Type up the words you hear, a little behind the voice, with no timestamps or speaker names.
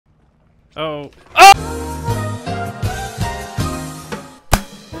Oh. Oh!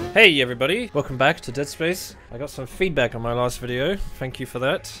 Hey everybody, welcome back to Dead Space. I got some feedback on my last video, thank you for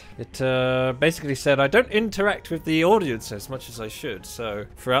that. It basically said I don't interact with the audience as much as I should, so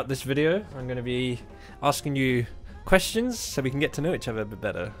throughout this video I'm going to be asking you questions so we can get to know each other a bit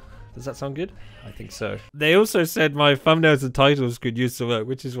better. Does that sound good? I think so. They also said my thumbnails and titles could use some work,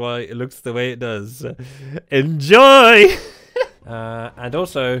 which is why it looks the way it does. Enjoy! And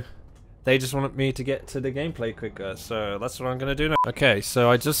also, they just wanted me to get to the gameplay quicker, so that's what I'm gonna do now. Okay, so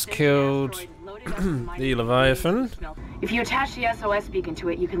I just killed the Leviathan. If you attach the SOS beacon to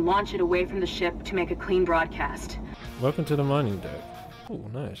it, you can launch it away from the ship to make a clean broadcast. Welcome to the mining deck. Oh,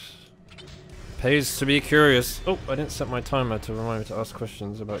 nice. Pays to be curious. Oh, I didn't set my timer to remind me to ask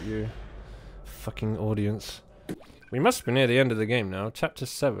questions about you. Fucking audience. We must be near the end of the game now. Chapter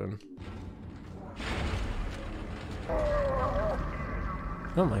 7.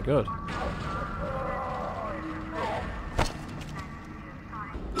 Oh my god.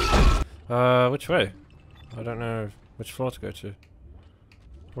 Which way? I don't know which floor to go to.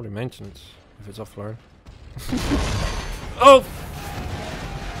 Probably maintenance, if it's offline. Oh!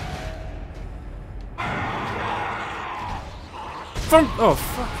 Oh,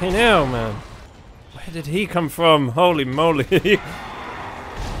 fucking hell, man. Where did he come from? Holy moly.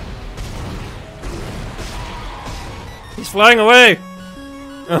 He's flying away!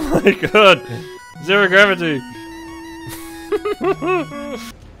 Oh my god! Zero gravity!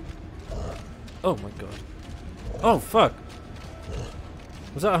 Oh my god. Oh fuck!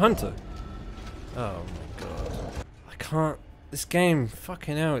 Was that a hunter? Oh my god. I can't... This game,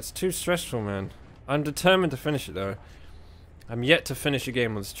 fucking hell, it's too stressful, man. I'm determined to finish it though. I'm yet to finish a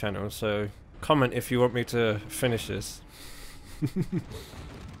game on this channel, so comment if you want me to finish this.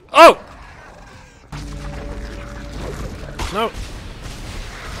 Oh! No!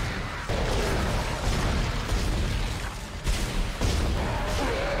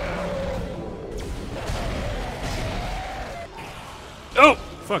 Oh!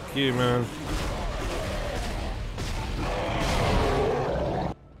 Fuck you, man.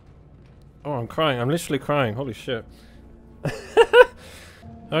 Oh, I'm crying. I'm literally crying. Holy shit.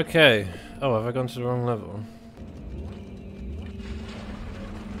 Okay. Oh, have I gone to the wrong level?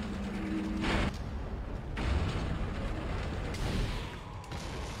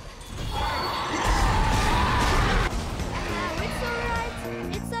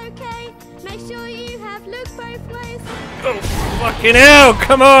 It's okay. Make sure you have looked both ways. Oh, fucking hell!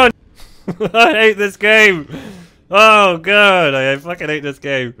 Come on! I hate this game! Oh god, I fucking hate this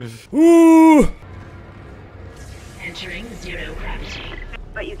game. Woo! Entering zero gravity.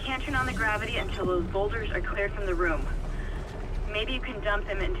 But you can't turn on the gravity until those boulders are cleared from the room. Maybe you can dump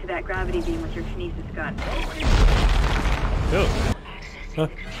them into that gravity beam with your kinesis gun. Oh. Huh?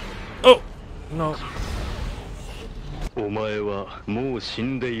 Oh! No.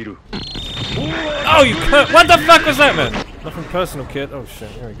 Oh, you can't. What the fuck was that, man? Nothing personal, kid. Oh shit,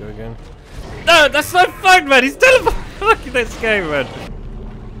 here we go again. No, that's not fun, man! He's still fucking this game, man!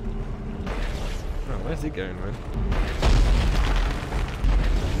 Oh, where's he going, man?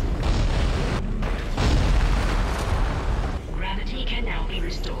 Gravity can now be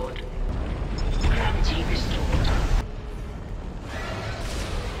restored. Gravity restored.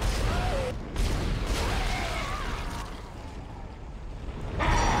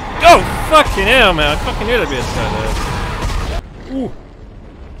 Oh, fucking hell, man. I fucking knew there'd be a side there. Ooh.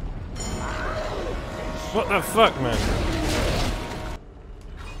 What the fuck, man?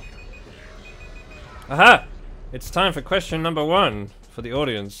 Aha! It's time for question number 1 for the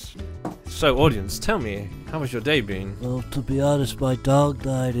audience. So, audience, tell me, how has your day been? Well, to be honest, my dog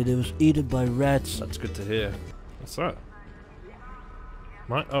died and it was eaten by rats. That's good to hear. What's that?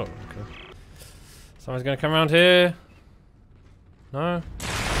 My? Oh, okay. Someone's gonna come around here. No?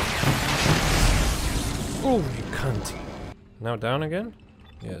 Oh, you cunt. Now down again?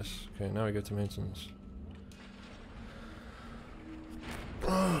 Yes. Okay, now we go to maintenance.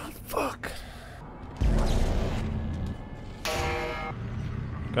 Oh, fuck.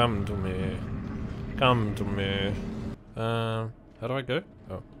 Come to me. Come to me. How do I go?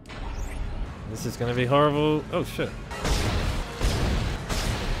 Oh. This is gonna be horrible. Oh, shit.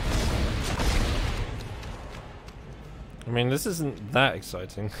 I mean, this isn't that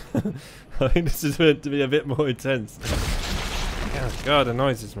exciting. I think this is meant to be a bit more intense. Oh, God, the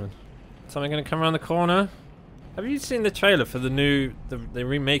noises, man. Something gonna come around the corner? Have you seen the trailer for the new, they're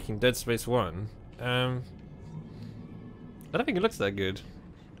remaking Dead Space 1? I don't think it looks that good.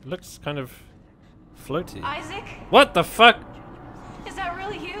 It looks kind of floaty. Isaac? What the fuck? Is that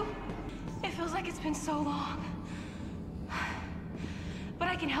really you? It feels like it's been so long. But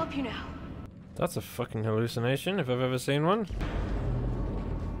I can help you now. That's a fucking hallucination if I've ever seen one.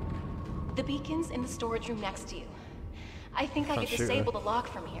 The beacon's in the storage room next to you. I think I Can't could shoot her. disable the lock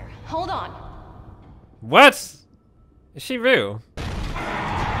from here. Hold on. What? Is she real? I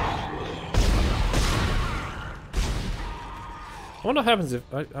wonder what happens if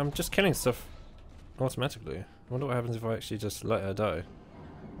I'm just killing stuff automatically. I wonder what happens if I actually just let her die.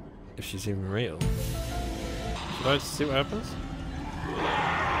 If she's even real. Should I see what happens?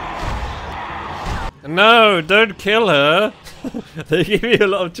 No, don't kill her! They give you a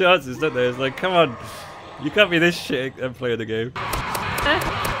lot of chances, don't they? It's like, come on, you can't be this shit and play the game.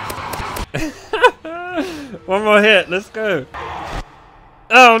 One more hit, let's go.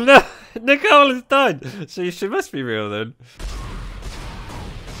 Oh no, Nicole has died. So she must be real then.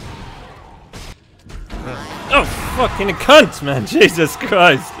 Oh fucking cunt, man! Jesus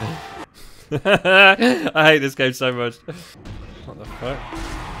Christ! I hate this game so much. What the fuck?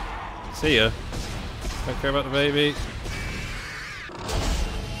 See ya. Don't care about the baby.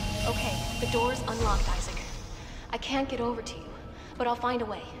 Okay, the door's unlocked, Isaac. I can't get over to you, but I'll find a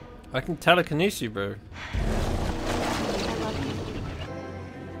way. I can telekinesis you, bro. I love you.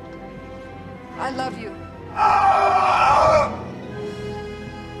 I love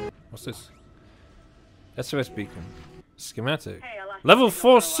you. What's this? SOS beacon. Schematic. Hey, I lost Level the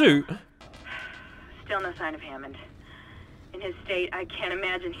 4 signal for a while. suit? Still no sign of Hammond. In his state, I can't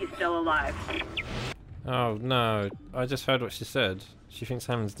imagine he's still alive. Oh no, I just heard what she said. She thinks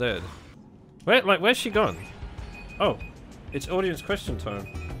Hammond's dead. Wait, like, where's she gone? Oh, it's audience question time.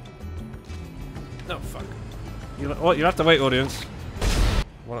 No, fuck. You'll have to wait, audience.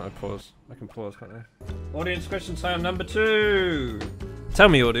 Why don't I pause? I can pause, can't I? Audience question time number 2. Tell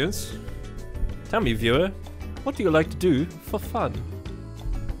me, audience. Tell me, viewer. What do you like to do for fun?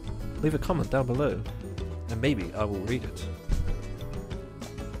 Leave a comment down below, and maybe I will read it.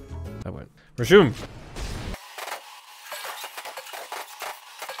 I won't. Resume.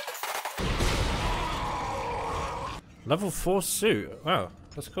 Level 4 suit. Wow,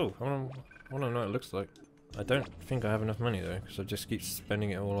 that's cool. I wanna know what it looks like. I don't think I have enough money though, because I just keep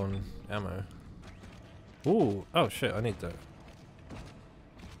spending it all on ammo. Ooh, oh shit, I need that.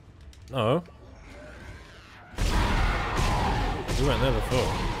 No. We weren't there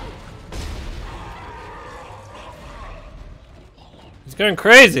before. He's going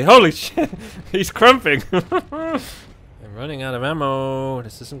crazy, holy shit! He's crumping! I'm running out of ammo,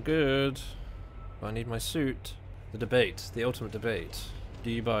 this isn't good. I need my suit. The debate, the ultimate debate.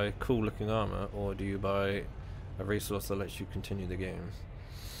 Do you buy cool looking armor, or do you buy a resource that lets you continue the game?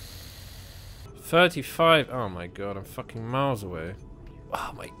 35, oh my god, I'm fucking miles away.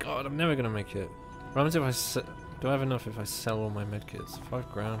 Oh my god, I'm never gonna make it. What happens if I do I have enough if I sell all my medkits? 5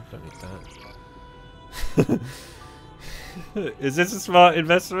 grand, don't need that. Is this a smart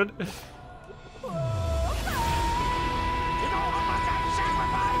investment?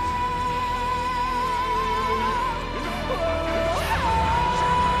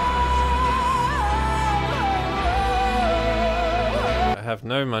 I have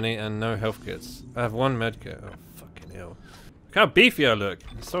no money and no health kits. I have 1 medkit. Oh fucking hell. Look how beefy I look.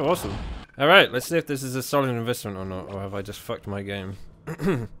 It's so awesome. Alright, let's see if this is a solid investment or not, or have I just fucked my game.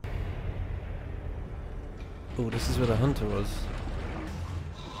 Oh, this is where the hunter was.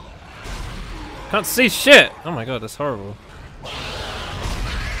 Can't see shit! Oh my god, that's horrible.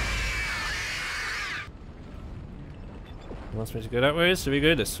 He wants me to go that way, so we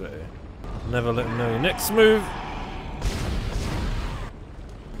go this way. Never let him know your next move.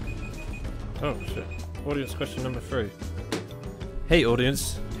 Oh shit. Audience question number 3. Hey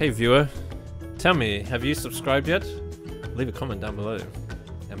audience, hey viewer. Tell me, have you subscribed yet? Leave a comment down below,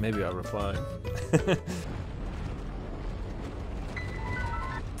 and maybe I'll reply.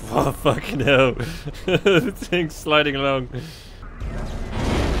 Oh fucking hell. The thing's sliding along. I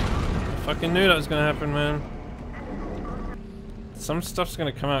fucking knew that was gonna happen, man. Some stuff's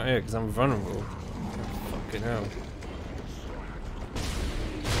gonna come out here because I'm vulnerable. Fucking hell.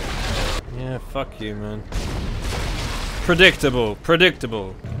 Yeah, fuck you, man. Predictable,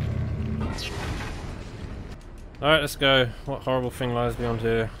 predictable. Alright, let's go. What horrible thing lies beyond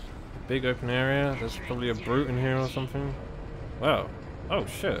here? Big open area? There's probably a brute in here or something. Wow. Oh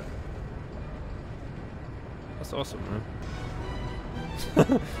shit. That's awesome,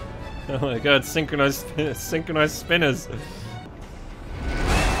 man. Oh my god, synchronized spinners.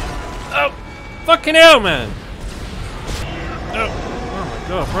 Oh! Fucking hell, man! Oh my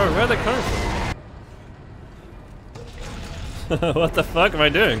god, bro, where are they coming from? What the fuck am I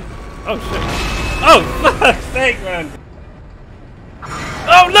doing? Oh shit. Oh, fuck's sake, man!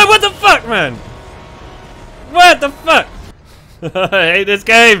 Oh no, what the fuck, man? What the fuck? I hate this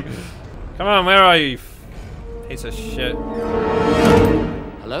game! Come on, where are you? Piece of shit.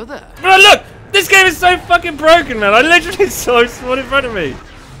 Hello there. Bro, look! This game is so fucking broken, man. I literally saw someone in front of me.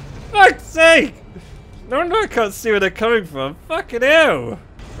 Fuck's sake! No wonder I can't see where they're coming from. Fucking hell!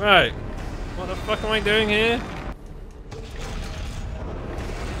 Right. What the fuck am I doing here?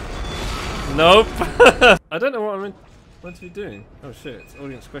 Nope. I don't know what I'm meant to be doing. Oh shit, it's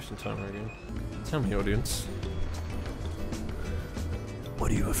audience question time again. Tell me, audience. What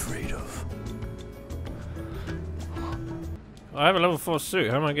are you afraid of? I have a level 4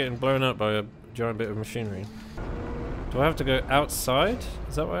 suit. How am I getting blown up by a giant bit of machinery? Do I have to go outside?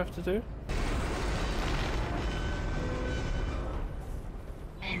 Is that what I have to do?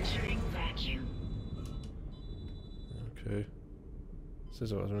 Entering vacuum. Okay. This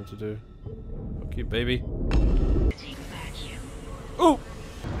is what I was meant to do. Fuck you, baby. Vacuum. Ooh!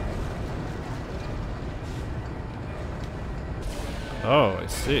 Oh, I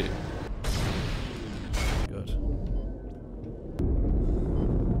see. Good.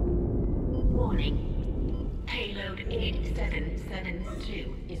 Warning. Payload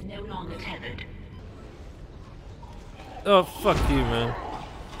 8772 is no longer tethered. Oh, fuck you, man.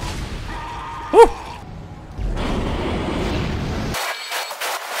 Woo!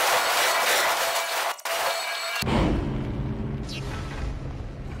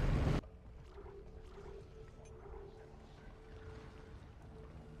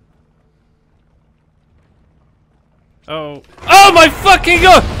 Oh. Oh my fucking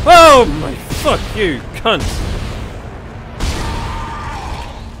god! Oh my fuck you, cunt!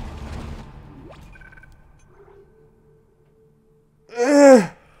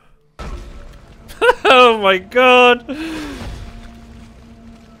 Oh my god!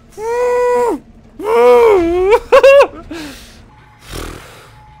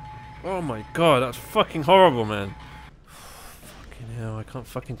 Oh my god, that's fucking horrible, man. Fucking hell, I can't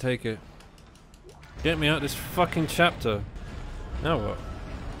fucking take it. Get me out this fucking chapter. Now what?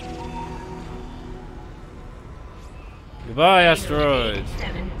 Goodbye, asteroid.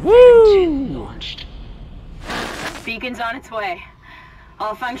 Woo! Beacon's on its way.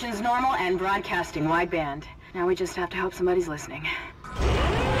 All functions normal and broadcasting wideband. Now we just have to hope somebody's listening.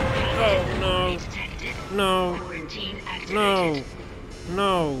 Oh no. No. No.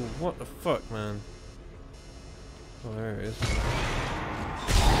 No. What the fuck, man? Oh, there it is.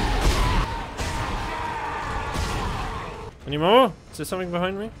 Any more? Is there something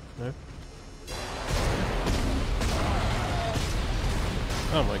behind me? No.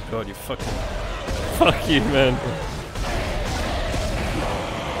 Oh my god, you fucking... Fuck you, man.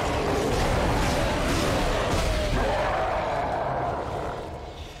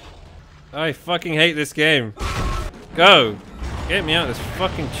 I fucking hate this game. Go! Get me out of this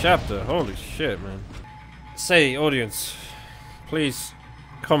fucking chapter. Holy shit, man. Say, audience, please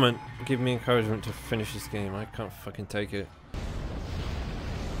comment, give me encouragement to finish this game. I can't fucking take it.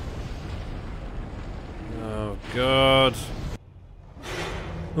 Oh god.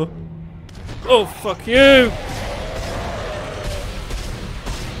 Oh, oh fuck you!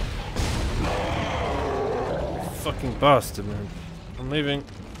 Fucking bastard, man. I'm leaving.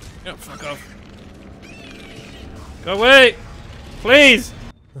 Yep, fuck off. Go away! Please!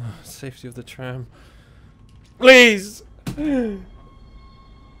 Oh, safety of the tram. Please!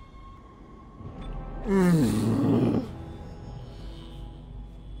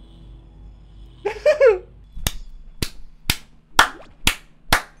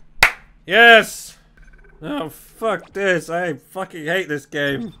 Yes! Oh, fuck this. I fucking hate this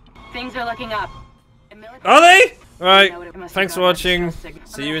game. Things are looking up. Are they? Alright, thanks for watching.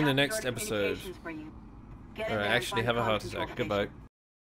 See you in the next episode. Alright, actually have a heart attack. Goodbye.